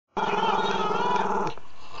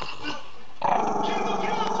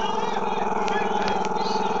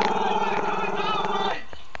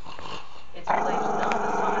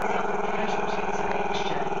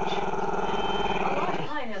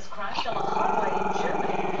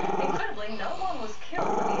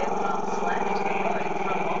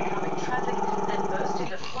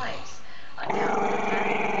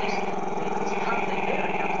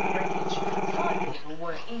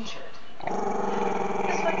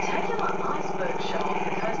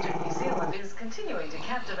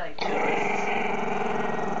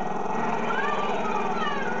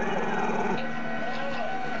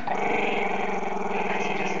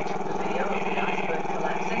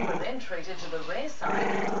the rear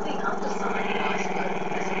side, the underside nice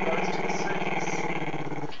smooth as it goes to the surface.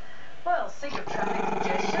 Well, sick of traffic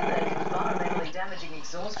congestion and environmentally damaging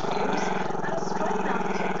exhaust fumes, an Australian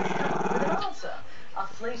architect has come up with an answer. A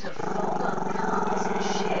fleet of fold-up cars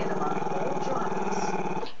shared among all drivers.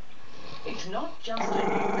 It's not just a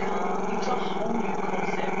new car, it's a whole new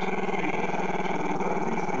concept.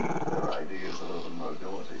 Their ideas of urban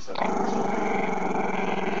mobility, such as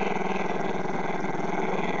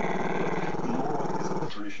nor is it the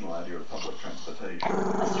traditional idea of public transportation.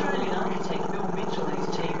 Australian architect Bill Mitchell and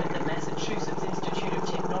his team at the Massachusetts Institute of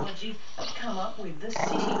Technology have come up with the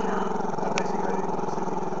city car. Basically, the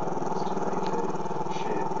city car is to make a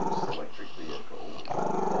shared-use electric vehicle that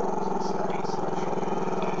folds and stacks like shopping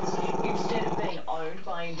carts. Instead of being owned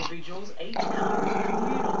by individuals, each car is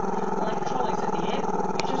communal. Like trolleys at the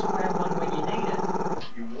airport, you just grab one when you need it.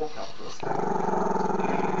 You walk up to a stack of cards, and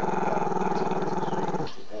then you go back.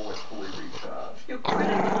 It's always fully recharged. Your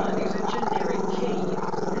credit card is a generic key.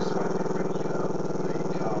 You swipe your credit card, the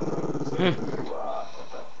car knows who you are at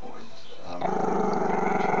that point.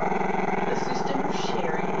 The system of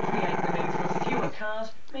sharing will create the need for fewer cars,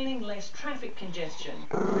 meaning less traffic congestion.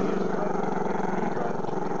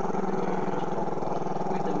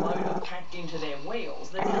 With the motor packed into their wheels,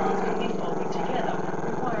 the cars can be folded together,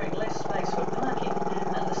 requiring less space for parking,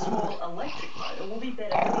 and the small electric motor will be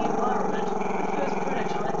better for the environment. The first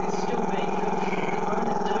prototype is still being built.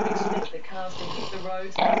 Designers don't expect the cars to hit the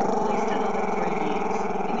roads for at least another 3 years.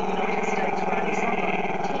 In the United States, for only something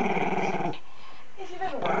 10 years. If you've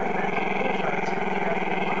ever worried about your wardrobe taking over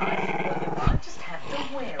your life, well, you might just have to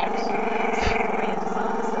wear it. South Korean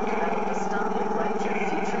designers have developed a stunning range of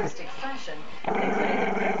futuristic fashion, including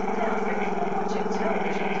the perfect outfit for watching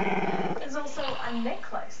television. There's also a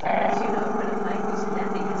necklace that lets you know when a baby's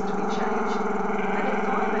nappy has to be changed, and a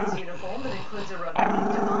fireman's uniform that includes a robotic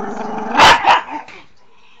device to help.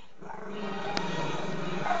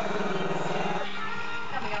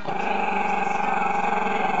 Coming up on 10 News, the staff doing their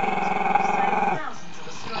bit to help save thousands of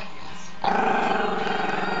Australians.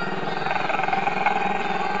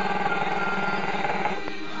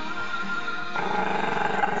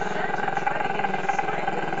 Santa trading in his sled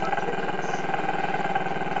at footballers.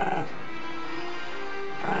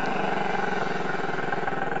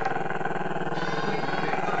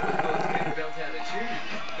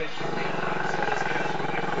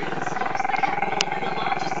 What's the capital and the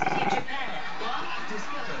largest city of Japan?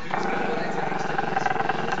 Discover who's got what it takes to be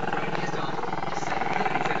Australia's brightest idol.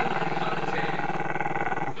 7 out of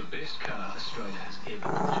 10. The best car Australia has ever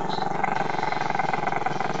produced.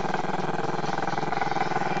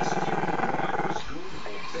 Either as good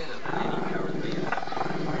or better than any current BMW.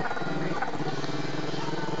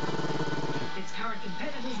 Its current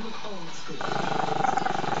competitors look old school.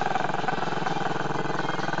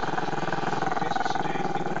 Best sedan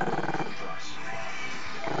in the world for the price.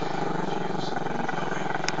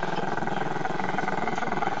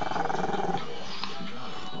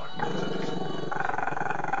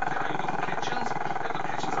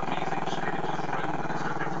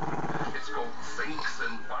 Sinks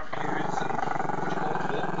and barbecues and what you call it,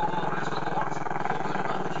 walk on, it's got the lot. Open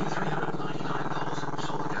barbecue, $399.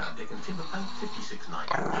 Solar guard deck and timber paint, $56.90.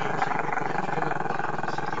 Timber,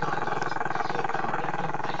 $169. Outdoor power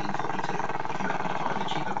adapter, $18.42. If you happen to find a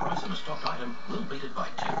cheaper price on a stock item, we'll beat it by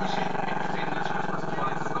 10%. Seamless Christmas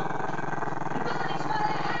appliances got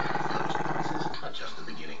Those prices are just the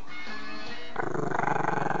beginning.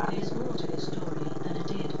 There's more to this story than a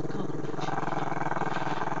dead cockroach.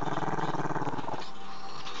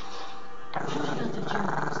 What about the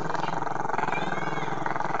germs they carry?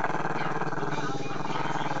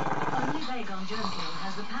 Only Baygon Germ Kill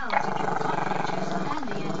has the power to kill cockroaches and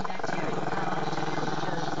the antibacterial power to kill the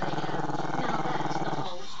germs they carry. Now that's the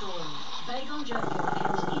whole story. Baygon Germ Kill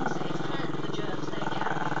kills insects and the germs they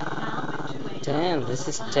carry. Now with 2 ways. Damn, this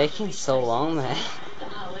is taking so long, man. The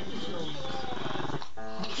power is yours.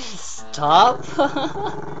 Stop.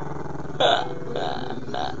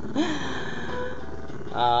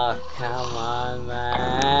 Oh, come on,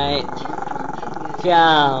 mate.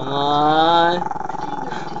 Come on.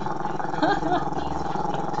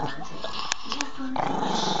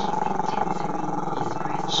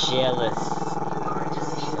 Jealous.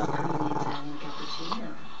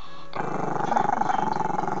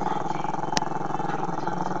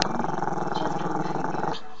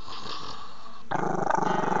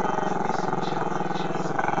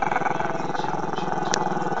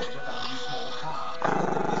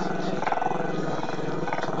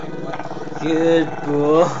 Good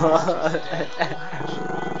boy.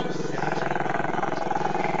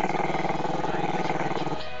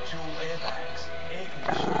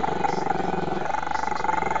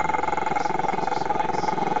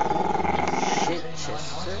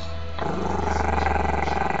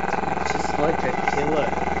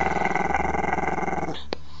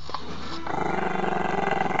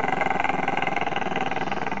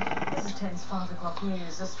 This is 10's 5 o'clock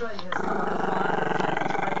news. Australia has come under fire for failing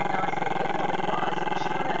to recognise the economic rise of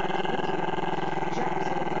China and India. James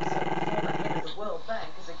Wilkinson, former head of the World Bank,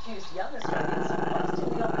 has accused young Australians of wasting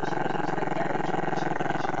the opportunity to engage with the two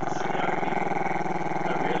nations. Young people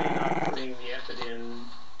are really not putting the effort in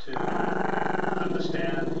to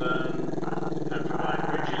understand, learn, and provide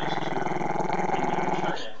bridges to India and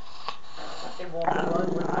China. It warned the globe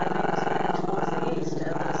when Beijing was moving towards the east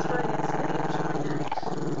and that Australians needed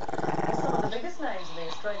to react. Some of the biggest names in the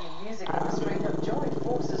Australian music industry have joined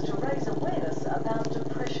forces to raise awareness about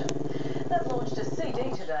depression. They've launched a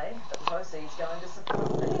CD today. The proceeds going to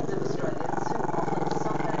support millions of Australians who often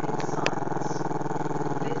suffer in silence.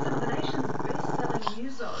 They're some of the nation's best-selling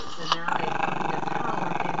musos, and now they're hoping the power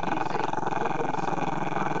of their music will also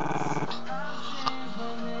help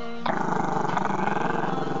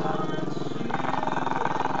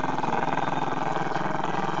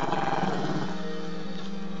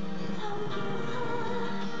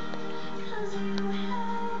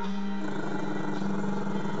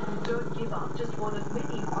Don't Give Up, just one of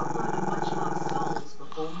many well-known and much-loved songs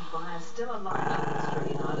performed by a stellar lineup of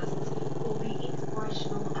Australian artists called the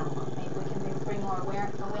Inspirational Album. Maybe we can bring more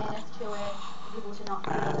awareness to it, for people to not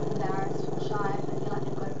feel as embarrassed or shy if they feel like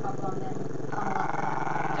they've got a problem, then come along for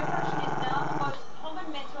that. Depression is now the most common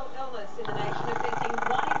mental illness in the nation, affecting 1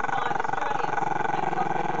 in 5 Australians and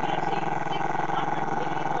cost the community $600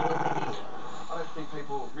 million a year. I don't think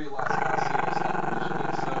people realise how serious that condition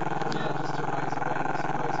is. So yeah, just to raise awareness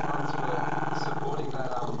and raise funds for supporting that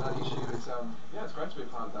issue, it's great to be a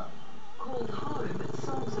part of that. Called Home,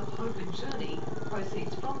 Songs of Hope and Journey,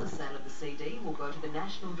 proceeds from the sale of the CD will go to the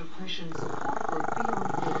National Depression Support Group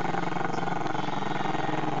Beyond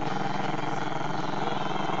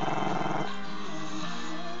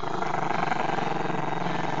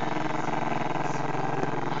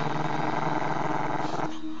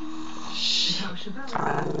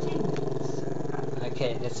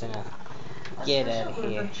Okay, that's enough. Get out of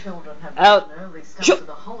here. Children have Out. an early start to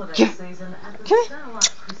the holiday season at the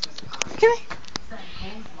Starlight